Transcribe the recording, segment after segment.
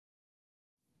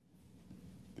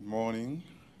Good morning.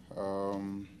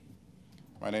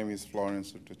 My name is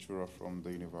Frolence Rutechura from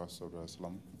the University of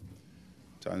Salaam,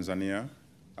 Tanzania.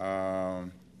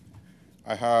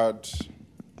 I had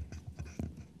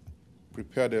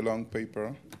prepared a long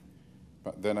paper,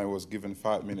 but then I was given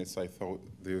 5 minutes. I thought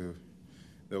there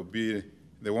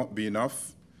won't be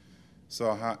enough,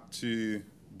 so I had to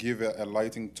give a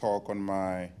lighting talk on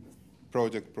my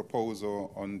project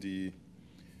proposal on the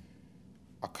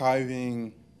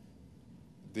archiving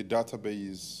the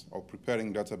database or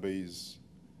preparing database,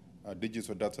 a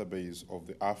digital database of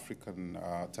the African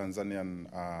Tanzanian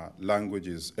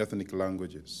languages, ethnic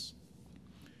languages.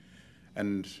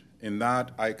 And in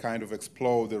that, I kind of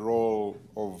explore the role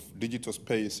of digital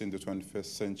space in the 21st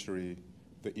century,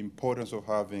 the importance of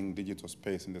having digital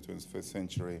space in the 21st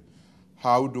century.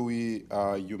 How do we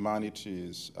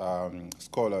humanities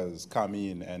scholars come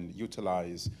in and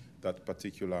utilize that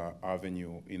particular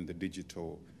avenue in the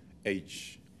digital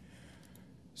age?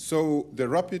 So the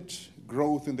rapid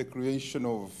growth in the creation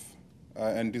of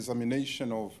and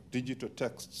dissemination of digital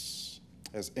texts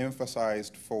has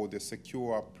emphasized for the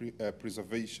secure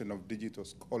preservation of digital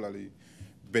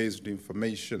scholarly-based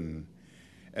information.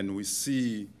 And we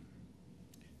see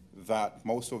that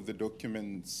most of the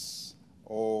documents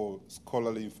or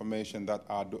scholarly information that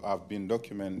have been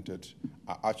documented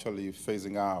are actually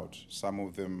phasing out. Some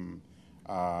of them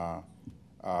are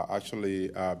actually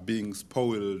being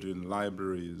spoiled in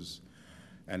libraries,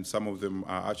 and some of them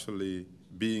are actually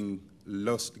being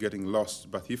lost, getting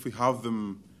lost. But if we have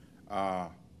them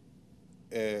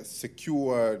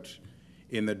secured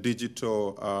in a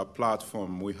digital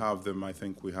platform, we have them, I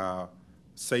think we are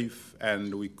safe,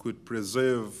 and we could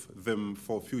preserve them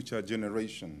for future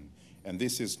generation. And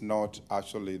this is not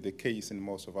actually the case in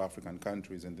most of African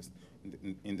countries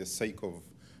in the sake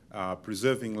of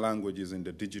preserving languages in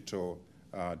the digital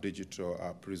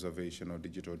preservation or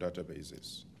digital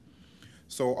databases.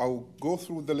 So I'll go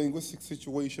through the linguistic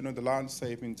situation of the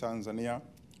landscape in Tanzania.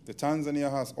 Tanzania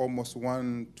has almost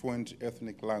 120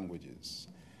 ethnic languages.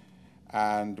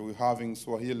 And we're having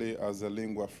Swahili as a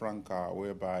lingua franca,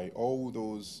 whereby all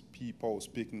those people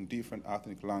speaking different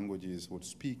ethnic languages would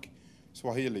speak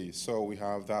Swahili. So we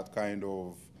have that kind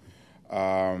of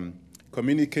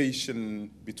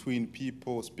communication between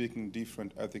people speaking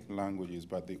different ethnic languages,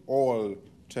 but they all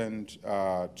tend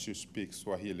to speak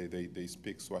Swahili. They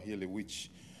speak Swahili,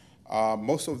 which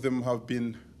most of them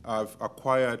have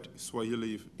acquired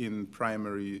Swahili in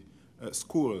primary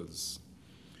schools.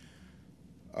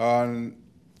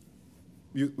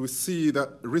 We see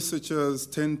that researchers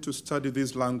tend to study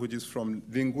these languages from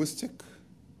linguistic,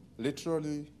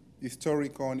 literary,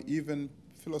 historical, and even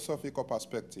philosophical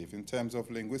perspective. In terms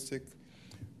of linguistic,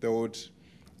 they would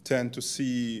tend to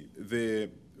see the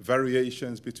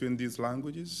variations between these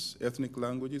languages, ethnic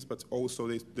languages, but also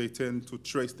they tend to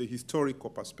trace the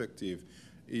historical perspective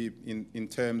in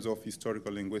terms of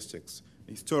historical linguistics.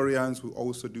 Historians will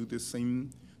also do the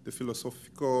same, the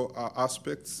philosophical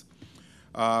aspects.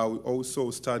 We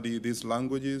also study these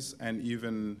languages, and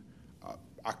even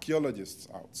archaeologists,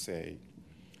 I would say.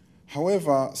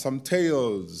 However, some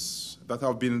tales that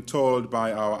have been told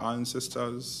by our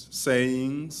ancestors,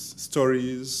 sayings,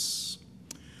 stories,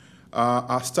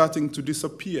 are starting to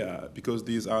disappear because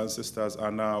these ancestors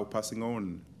are now passing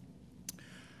on.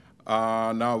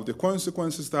 Now, the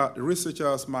consequences that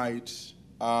researchers might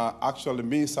actually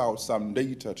miss out some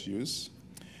data to use,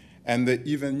 and the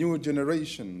even new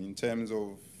generation in terms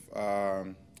of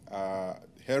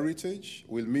heritage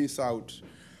will miss out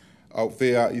of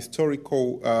their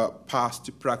historical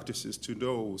past practices to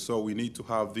know. So we need to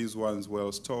have these ones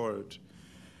well stored.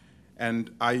 And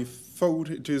I thought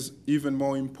it is even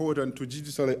more important to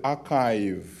digitally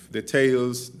archive the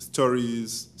tales,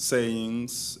 stories,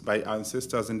 sayings by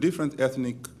ancestors in different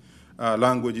ethnic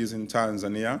languages in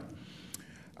Tanzania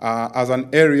as an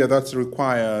area that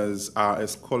requires a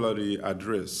scholarly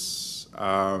address.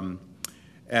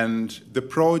 And the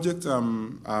project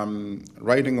I'm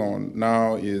writing on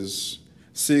now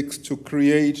seeks to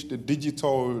create the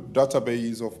digital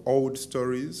database of old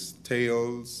stories,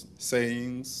 tales,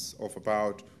 sayings of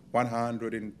about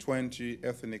 120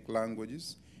 ethnic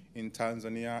languages in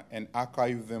Tanzania, and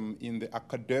archive them in the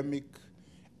academic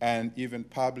and even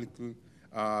public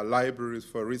libraries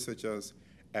for researchers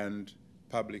and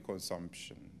public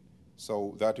consumption.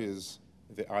 So that is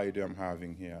the idea I'm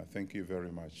having here. Thank you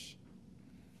very much.